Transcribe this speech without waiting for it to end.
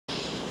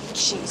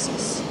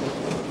Jesus.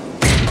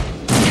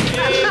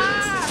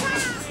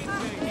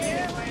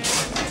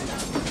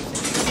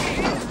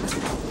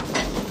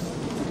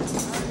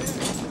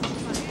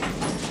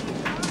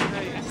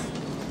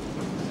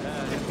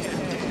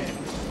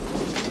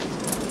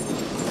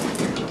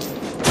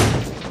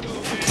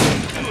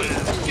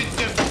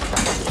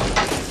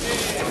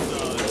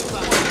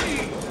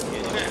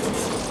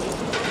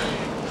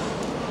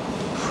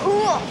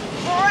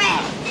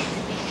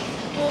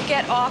 We'll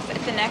get off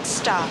at the next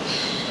stop.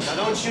 Now,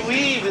 don't you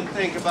even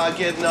think about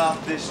getting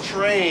off this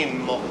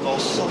train,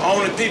 mozo.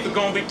 Only people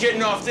gonna be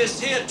getting off this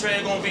here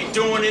train gonna be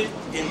doing it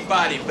in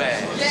body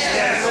bags.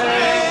 Yes.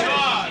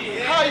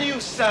 How you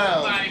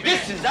sound?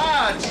 This is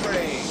our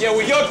train. Yeah,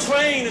 well, your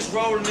train is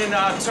rolling into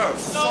our turf.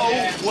 So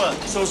what?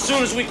 So as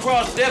soon as we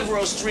cross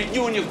Devereaux Street,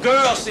 you and your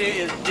girl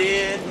here is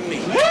dead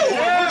meat. Woo!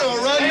 We're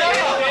gonna run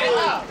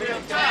now.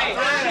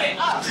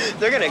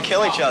 They're gonna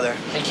kill each other.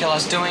 They kill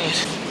us doing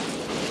it.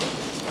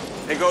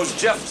 There goes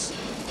Jefferson.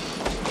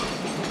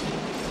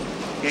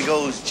 Here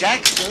goes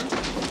Jackson.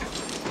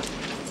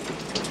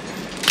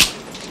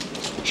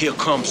 Here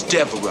comes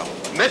Devereaux.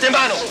 Mete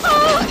mano.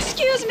 Oh,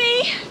 excuse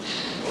me.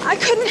 I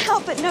couldn't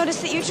help but notice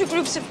that you two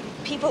groups of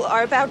people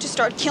are about to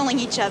start killing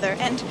each other,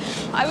 and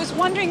I was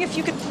wondering if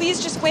you could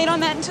please just wait on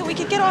that until we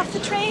could get off the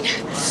train.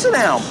 Sit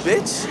down,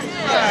 bitch.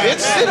 Yeah,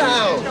 bitch, sit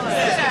down.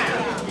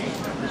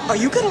 Are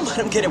you gonna let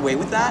him get away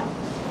with that?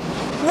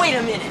 Wait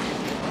a minute.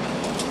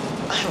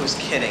 I was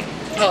kidding.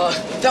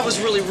 That was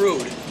really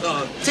rude.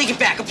 Take it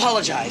back.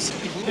 Apologize.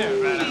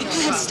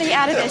 Let's stay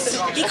out of this.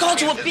 He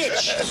called you a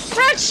bitch.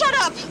 Brad, shut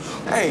up!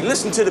 Hey,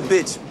 listen to the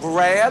bitch,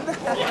 Brad.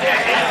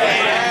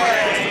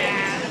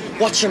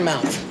 Watch your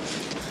mouth.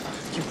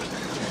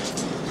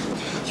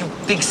 You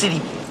big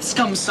city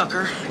scum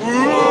sucker.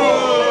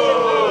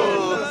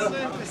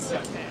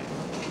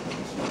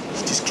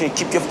 You just can't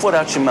keep your foot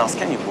out your mouth,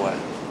 can you, boy?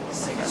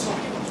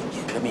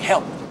 Let me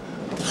help.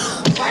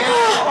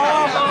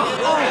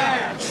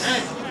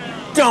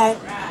 Don't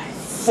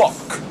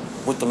fuck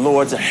with the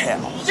lords of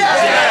hell.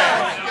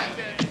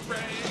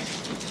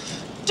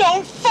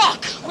 Don't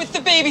fuck with the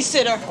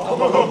babysitter.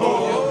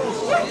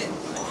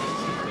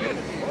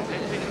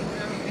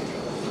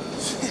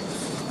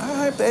 All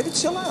right, baby,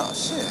 chill out.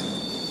 Shit.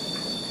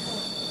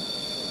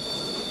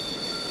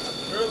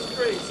 Girl's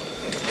crazy.